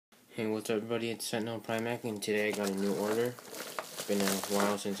Hey, what's up everybody, it's Sentinel Primac, and today I got a new order. It's been a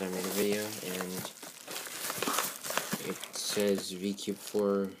while since I made a video, and it says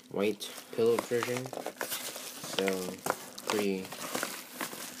VQ4 white pillow version. So, it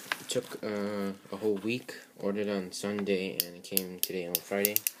took a whole week, ordered on Sunday, and it came today on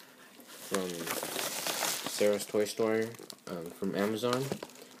Friday from Sarah's Toy Store, from Amazon.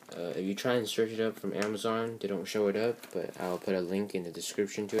 If you try and search it up from Amazon, they don't show it up, but I'll put a link in the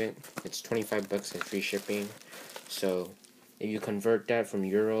description to it. It's 25 bucks and free shipping. So if you convert that from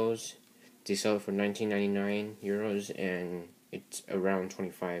euros, they sell it for 19.99 euros, and it's around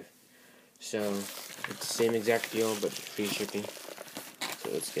 25. So it's the same exact deal, but free shipping. So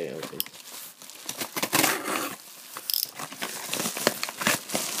let's get it open.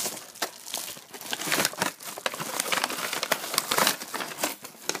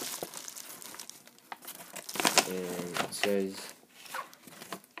 And it says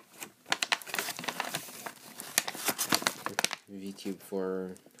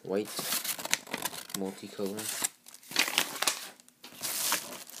VQ4 white multicolor,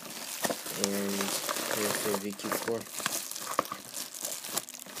 and also VQ4.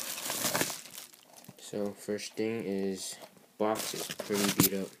 So first thing is, box is pretty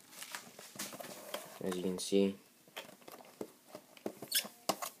beat up, as you can see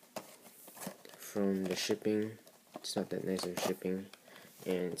from the shipping. It's not that nice of shipping,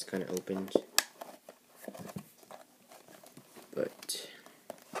 and it's kind of opened, but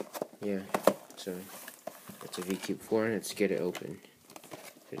yeah, so it's a VQ4. Let's get it open.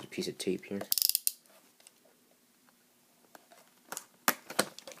 There's a piece of tape here.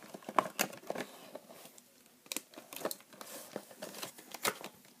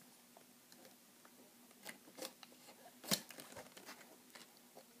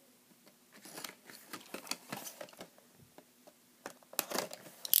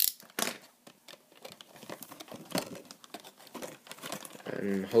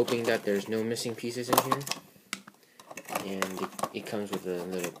 I'm hoping that there's no missing pieces in here, and it comes with a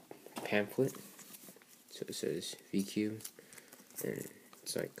little pamphlet. So it says VQ, and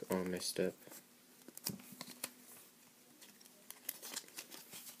it's like all messed up.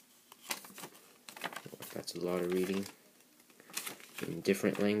 That's a lot of reading in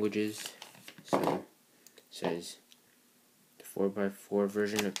different languages. So it says the 4x4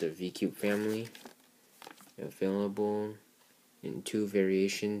 version of the VQ family, available in two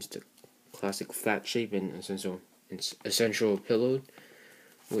variations: the classic flat shape and essential pillowed,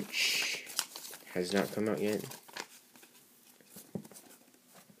 which has not come out yet,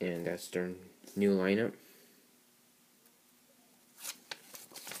 and that's their new lineup.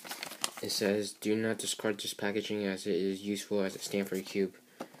 It says, "Do not discard this packaging as it is useful as a stand for a cube."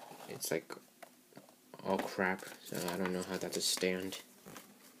 It's like all crap, so I don't know how that's a stand.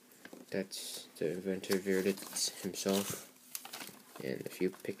 That's the inventor Verdict himself, and a few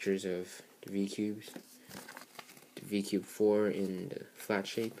pictures of the V-Cubes. The VQ4 in the flat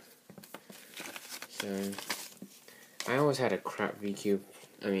shape. So, I always had a crap V-Cube,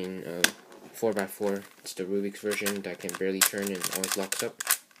 4x4. It's the Rubik's version that can barely turn and always locks up.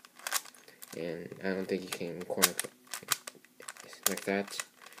 And I don't think you can corner cut like that.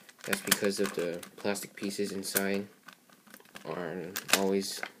 That's because of the plastic pieces inside are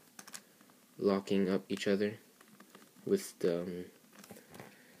always locking up each other with the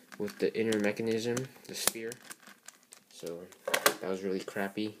inner mechanism, the sphere. So that was really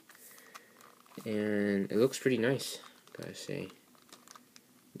crappy, and it looks pretty nice, gotta say.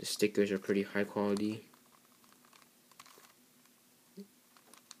 The stickers are pretty high quality.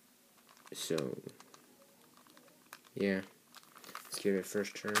 So yeah, let's give it a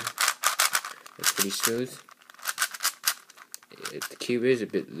first turn. It's pretty smooth. The cube is a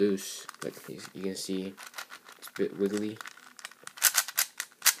bit loose, like you can see it's a bit wiggly.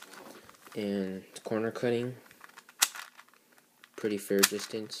 And the corner cutting, pretty fair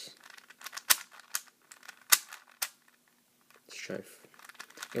distance. Let's try,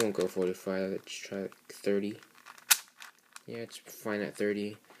 it won't go 45, let's try like 30. Yeah, it's fine at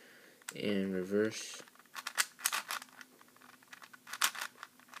 30. And reverse,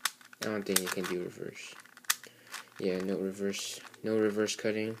 I don't think you can do reverse. Yeah, no reverse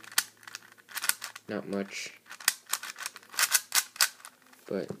cutting, not much,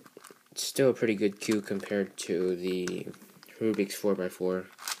 but it's still a pretty good cube compared to the Rubik's 4x4,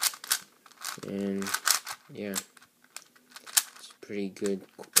 and yeah, it's pretty good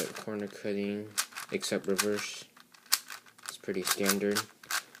corner cutting, except reverse. It's pretty standard,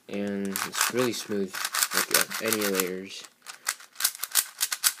 and it's really smooth, like any layers.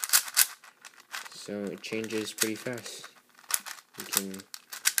 So it changes pretty fast. You can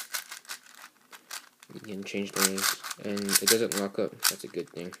You can change noise, and it doesn't lock up. That's a good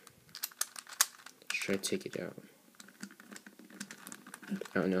thing. Let's try to take it out.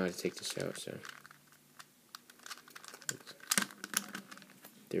 I don't know how to take this out, so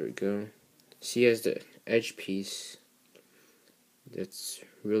there we go. See, as the edge piece that's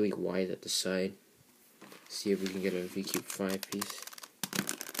really wide at the side. See if we can get a VCube 5 piece.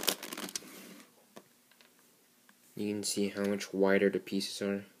 You can see how much wider the pieces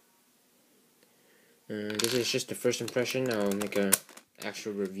are. This is just the first impression. I'll make a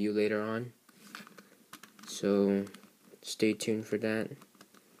actual review later on, so stay tuned for that.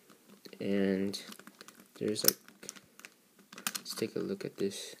 And there's like, let's take a look at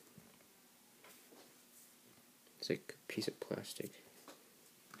this. It's like a piece of plastic.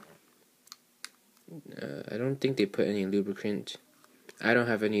 I don't think they put any lubricant. I don't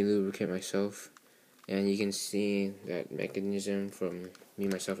have any lubricant myself, and you can see that mechanism from me,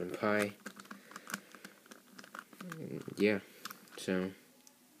 myself, and Pi. Yeah, so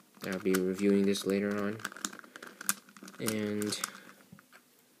I'll be reviewing this later on, and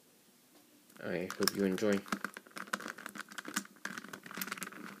I hope you enjoy.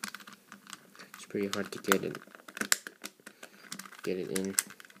 It's pretty hard to get it in.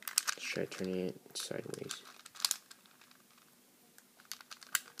 Let's try turning it sideways.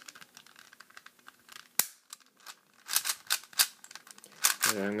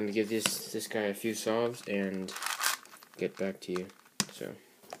 And I'm gonna give this guy a few solves and get back to you. So,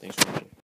 thanks for watching.